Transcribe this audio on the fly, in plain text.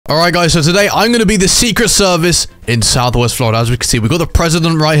Alright guys, so today I'm going to be the Secret Service in Southwest Florida. As we can see, we've got the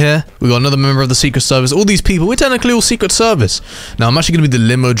President right here. We've got another member of the Secret Service. All these people, we're technically all Secret Service. Now, I'm actually going to be the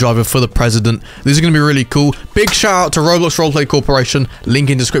limo driver for the President. This is going to be really cool. Big shout out to Roblox Roleplay Corporation. Link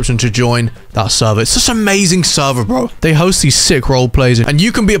in description to join that server. It's such an amazing server, bro. They host these sick role plays, and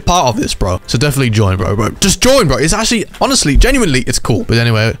you can be a part of this, bro. So definitely join, bro. Just join, bro. It's actually, honestly, genuinely, it's cool. But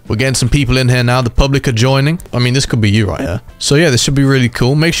anyway, we're getting some people in here now. The public are joining. I mean, this could be you right here. So yeah, this should be really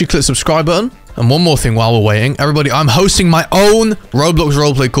cool. Make sure you click the subscribe button. And one more thing while we're waiting, everybody, I'm hosting my own Roblox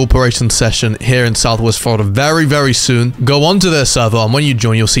Roleplay Corporation session here in Southwest Florida very soon. Go onto their server, and when you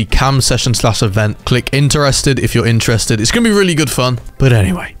join, you'll see Kam session/event. Click interested if you're interested. It's gonna be really good fun. But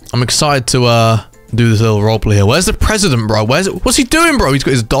anyway, I'm excited to do this little roleplay here. Where's the President, bro? What's he doing, bro? He's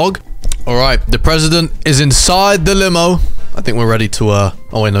got his dog. All right, the President is inside the limo. I think we're ready to oh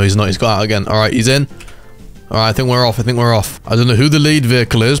wait, no, he's not. He's got out again. All right, he's in. Alright, I think we're off. I don't know who the lead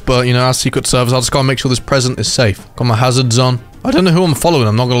vehicle is, but, you know, our Secret Service, I just gotta make sure this President is safe. Got my hazards on. I don't know who I'm following,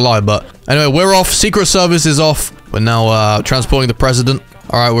 I'm not gonna lie, but... Anyway, we're off. Secret Service is off. We're now, transporting the President.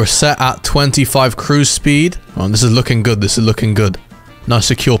 Alright, we're set at 25 cruise speed. Oh, this is looking good. Nice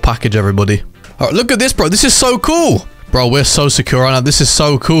secure package, everybody. Alright, look at this, bro. This is so cool. Bro, we're so secure right now. This is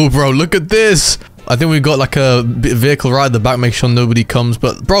so cool, bro. Look at this. I think we've got, like, a vehicle right at the back, make sure nobody comes.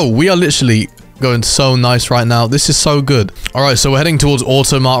 But, bro, we are literally... going so nice right now. This is so good. All right, so we're heading towards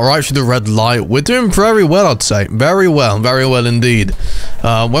Automart, right through the red light. We're doing very well, I'd say. Very well indeed.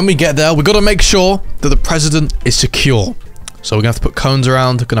 When we get there, we've got to make sure that the President is secure. So we're gonna have to put cones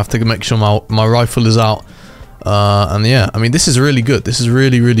around. We're gonna have to make sure my rifle is out. And yeah, I mean, this is really good. This is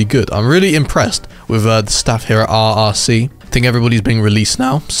really good. I'm really impressed with the staff here at RRC. I think everybody's being released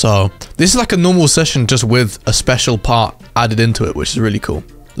now. So this is like a normal session just with a special part added into it, which is really cool.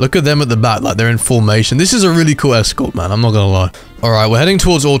 Look at them at the back, like they're in formation. This is a really cool escort, man. I'm not gonna lie. All right, we're heading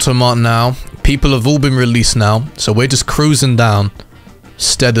towards Automart now. People have all been released now, so we're just cruising down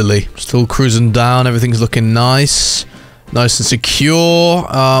steadily. Still cruising down. Everything's looking nice and secure.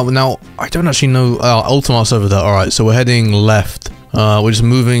 Now I don't actually know. Automart's over there. All right, so we're heading left. We're just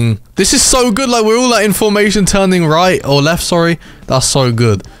moving. This is so good. Like we're all like in formation, turning right or left. Sorry, that's so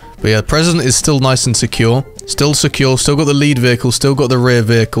good. But yeah, the President is still nice and secure. Still secure, still got the lead vehicle, still got the rear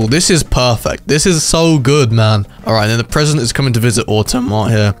vehicle. This is perfect. This is so good, man. Alright, and then the President is coming to visit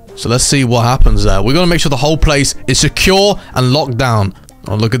Automart here. So let's see what happens there. We're going to make sure the whole place is secure and locked down.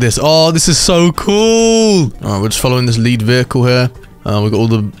 Oh, look at this. Oh, this is so cool. Alright, we're just following this lead vehicle here. We've got all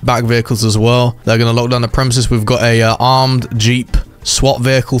the back vehicles as well. They're going to lock down the premises. We've got a armed Jeep SWAT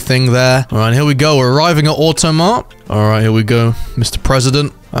vehicle thing there. Alright, here we go. We're arriving at Automart. Alright, here we go. Mr.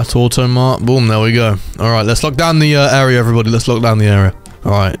 President. That's Automart. Boom, there we go. Alright, let's lock down the area, everybody. Let's lock down the area.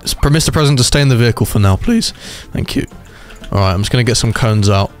 Alright, Mr. President, to stay in the vehicle for now, please. Thank you. Alright, I'm just going to get some cones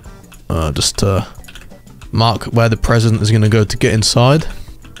out. Just to mark where the President is going to go to get inside.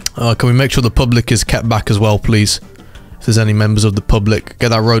 Can we make sure the public is kept back as well, please? If there's any members of the public, get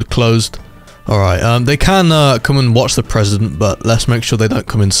that road closed. Alright, they can come and watch the President, but let's make sure they don't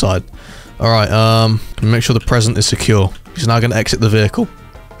come inside. Alright, can we make sure the President is secure? He's now going to exit the vehicle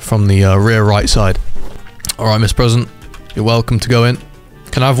from the rear right side. Alright, Mr. President, you're welcome to go in.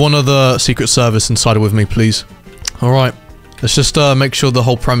 Can I have one other Secret Service inside with me, please? Alright, let's just make sure the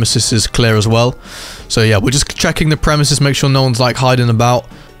whole premises is clear as well. So yeah, we're just checking the premises, make sure no one's like hiding about.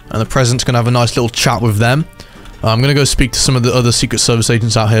 And the President's going to have a nice little chat with them. I'm going to go speak to some of the other Secret Service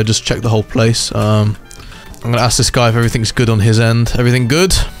agents out here, just check the whole place. I'm going to ask this guy if everything's good on his end. Everything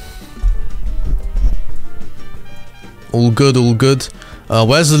good? All good, all good.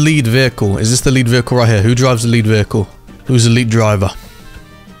 Where's the lead vehicle? Is this the lead vehicle right here? Who drives the lead vehicle? Who's the lead driver?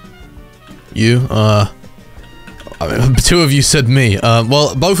 You? I mean, two of you said me.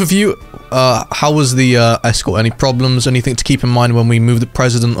 Well, both of you, how was the escort? Any problems? Anything to keep in mind when we move the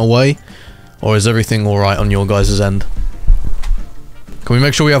President away? Or is everything alright on your guys' end? Can we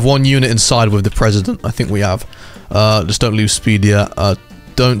make sure we have one unit inside with the President? I think we have. Just don't lose speed yet.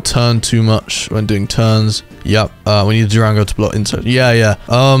 Don't turn too much when doing turns. Yep. We need the Durango to block inside. Yeah.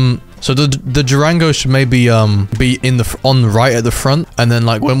 So the Durango should maybe be in the on right at the front, and then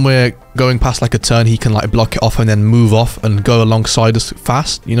like when we're going past like a turn, he can like block it off and then move off and go alongside us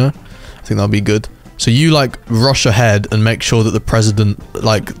fast. You know, I think that'll be good. So you like rush ahead and make sure that the President,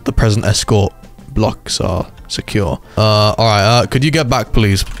 like the President escort blocks are secure. All right. Could you get back,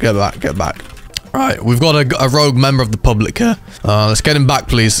 please? Get back. Right, we've got a rogue member of the public here. Let's get him back,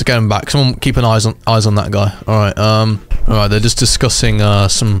 please. Let's get him back. Someone keep an eyes on that guy. All right, they're just discussing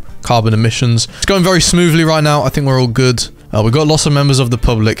some carbon emissions. It's going very smoothly right now. I think we're all good. We've got lots of members of the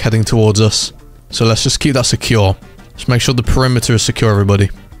public heading towards us. So let's just keep that secure. Just make sure the perimeter is secure, everybody.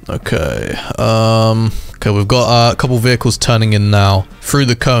 Okay. Okay, we've got a couple vehicles turning in now through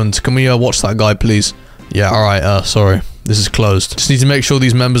the cones. Can we watch that guy, please? Yeah, alright, sorry. This is closed. Just need to make sure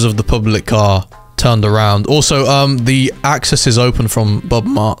these members of the public are turned around. Also, the access is open from Bob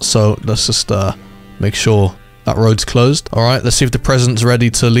Mart, so let's just make sure that road's closed. Alright, let's see if the president's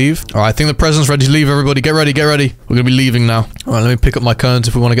ready to leave. Alright, I think the president's ready to leave, everybody. Get ready, get ready. We're gonna be leaving now. Alright, let me pick up my cones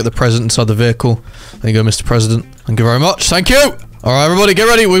if we want to get the president inside the vehicle. There you go, Mr. President. Thank you very much. Thank you! Alright, everybody, get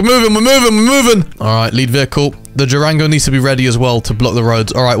ready. We're moving, we're moving, we're moving! Alright, lead vehicle. The Durango needs to be ready as well to block the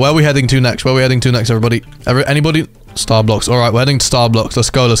roads. Alright, where are we heading to next? Where are we heading to next, everybody? Anybody? Star blocks. Alright, we're heading to star blocks.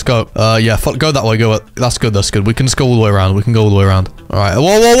 Let's go, let's go. Yeah, go that way, go. That's good, that's good. We can just go all the way around. We can go all the way around. Alright.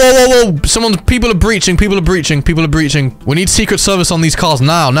 Whoa, whoa, whoa, whoa, whoa! People are breaching, people are breaching, people are breaching. We need Secret Service on these cars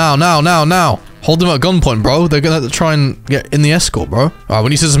now, now, now, now, now. Hold them at gunpoint, bro. They're gonna try and get in the escort, bro. Alright, we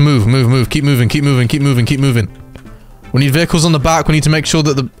need to just move, move, move. Keep moving, keep moving, keep moving, keep moving. We need vehicles on the back. We need to make sure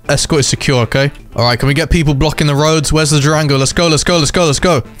that the escort is secure, okay? Alright, can we get people blocking the roads? Where's the Durango? Let's go, let's go, let's go, let's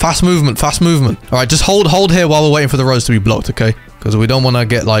go. Fast movement, fast movement. Alright, just hold here while we're waiting for the roads to be blocked, okay? Because we don't want to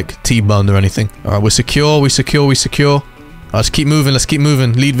get, like, T-boned or anything. Alright, we're secure, we secure, we secure. Alright, let's keep moving, let's keep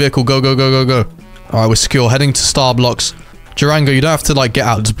moving. Lead vehicle, go, go, go, go, go. Alright, we're secure. Heading to star blocks. Durango, you don't have to, like, get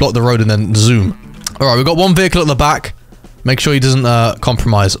out. Just block the road and then zoom. Alright, we've got one vehicle at the back. Make sure he doesn't,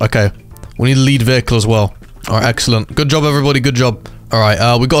 compromise. Okay. We need a lead vehicle as well. Alright, excellent. Good job, everybody. Good job.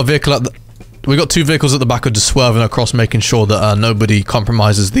 Alright, we got a vehicle at the... We got two vehicles at the back, are just swerving across, making sure that nobody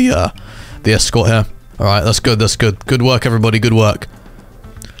compromises the escort here. Alright, that's good, that's good. Good work, everybody. Good work.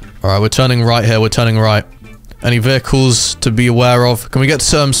 Alright, we're turning right here. We're turning right. Any vehicles to be aware of? Can we get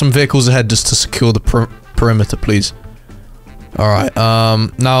some vehicles ahead just to secure the perimeter, please? Alright,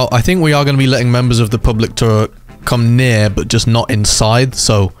 now, I think we are going to be letting members of the public to come near, but just not inside,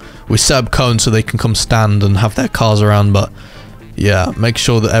 so we set up cones so they can come stand and have their cars around, but yeah, make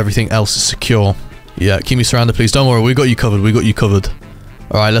sure that everything else is secure. Yeah, keep me surrounded, please. Don't worry, we got you covered, we got you covered.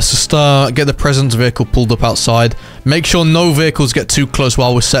 Alright, let's just get the president's vehicle pulled up outside. Make sure no vehicles get too close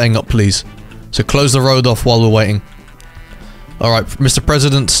while we're setting up, please. So close the road off while we're waiting. Alright, Mr.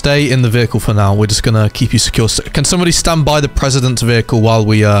 President, stay in the vehicle for now. We're just gonna keep you secure. Can somebody stand by the president's vehicle while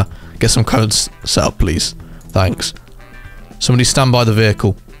we get some cones set up, please? Thanks. Somebody stand by the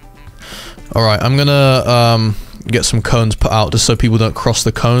vehicle. Alright, I'm gonna get some cones put out just so people don't cross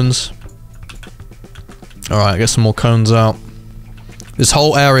the cones. Alright, get some more cones out. This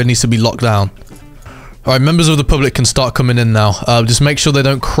whole area needs to be locked down. Alright, members of the public can start coming in now. Just make sure they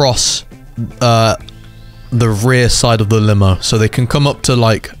don't cross the rear side of the limo. So they can come up to,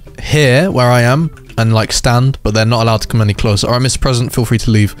 like, here, where I am, and, like, stand, but they're not allowed to come any closer. Alright, Mr. President, feel free to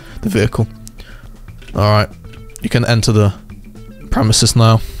leave the vehicle. Alright. You can enter the premises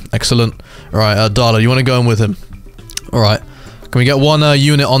now. Excellent. Alright, Darla, you want to go in with him? Alright. Can we get one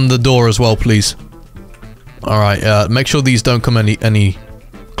unit on the door as well, please? Alright, make sure these don't come any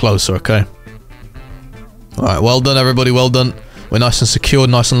closer, okay? Alright, well done, everybody, well done. We're nice and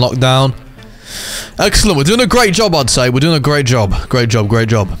secured, nice and locked down. Excellent, we're doing a great job, I'd say. We're doing a great job. Great job, great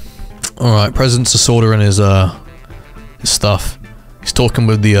job. Alright, President's just ordering his stuff. He's talking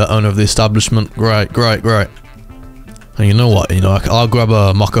with the owner of the establishment. Great, great, great. And you know what? You know, I'll grab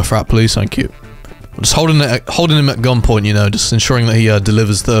a mocha frap, please. Thank you. I'm just holding him at gunpoint. You know, just ensuring that he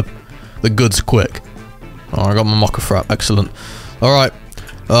delivers the goods quick. Oh, I got my mocha frap. Excellent. All right.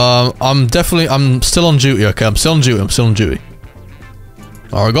 I'm still on duty. Okay, I'm still on duty. I'm still on duty.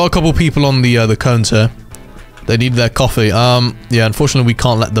 All right, I got a couple people on the cones here. They need their coffee. Yeah, unfortunately, we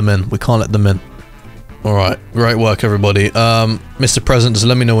can't let them in. We can't let them in. Alright, great work, everybody. Mr. President, just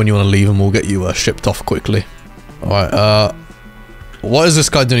let me know when you want to leave and we'll get you shipped off quickly. Alright, what is this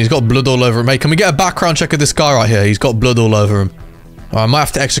guy doing? He's got blood all over him. Hey, can we get a background check of this guy right here? He's got blood all over him. Alright, I might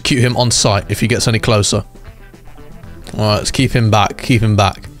have to execute him on site if he gets any closer. Alright, let's keep him back, keep him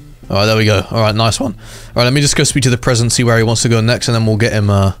back. Alright, there we go. Alright, nice one. Alright, let me just go speak to the president, see where he wants to go next, and then we'll get him,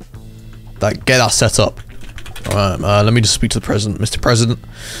 get that set up. Alright, let me just speak to the president. Mr. President,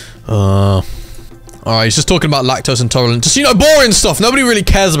 alright, he's just talking about lactose intolerant. Just, you know, boring stuff. Nobody really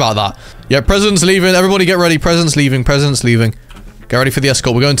cares about that. Yeah, president's leaving. Everybody get ready. President's leaving. President's leaving. Get ready for the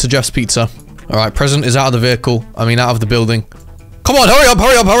escort. We're going to Jeff's Pizza. Alright, president is out of the vehicle. I mean, out of the building. Come on, hurry up,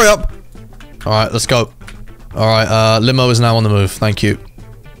 hurry up, hurry up. Alright, let's go. Alright, limo is now on the move. Thank you.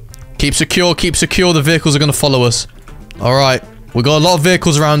 Keep secure, keep secure. The vehicles are going to follow us. Alright, we got a lot of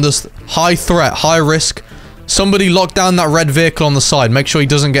vehicles around us. High threat, high risk. Somebody lock down that red vehicle on the side. Make sure he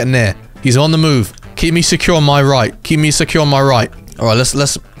doesn't get near. He's on the move. Keep me secure on my right. Keep me secure on my right. Alright,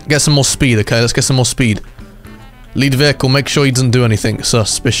 let's get some more speed, okay? Let's get some more speed. Lead vehicle, make sure he doesn't do anything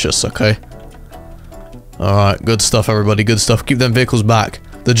suspicious, okay? Alright, good stuff, everybody. Good stuff. Keep them vehicles back.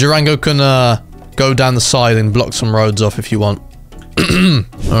 The Durango can go down the side and block some roads off if you want.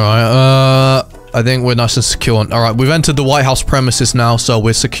 Alright, I think we're nice and secure. Alright, we've entered the White House premises now, so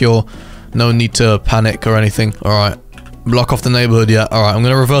we're secure. No need to panic or anything. Alright, block off the neighborhood, yeah. Alright, I'm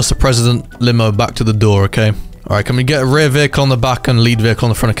gonna reverse the president limo back to the door, okay? Alright, can we get a rear vehicle on the back and lead vehicle on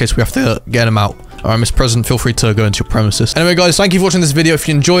the front in case we have to get him out? Alright, Mr. President, feel free to go into your premises. Anyway, guys, thank you for watching this video. If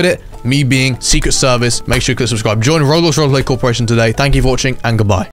you enjoyed it, me being Secret Service, make sure you click subscribe. Join Roleplay Corporation today. Thank you for watching, and goodbye.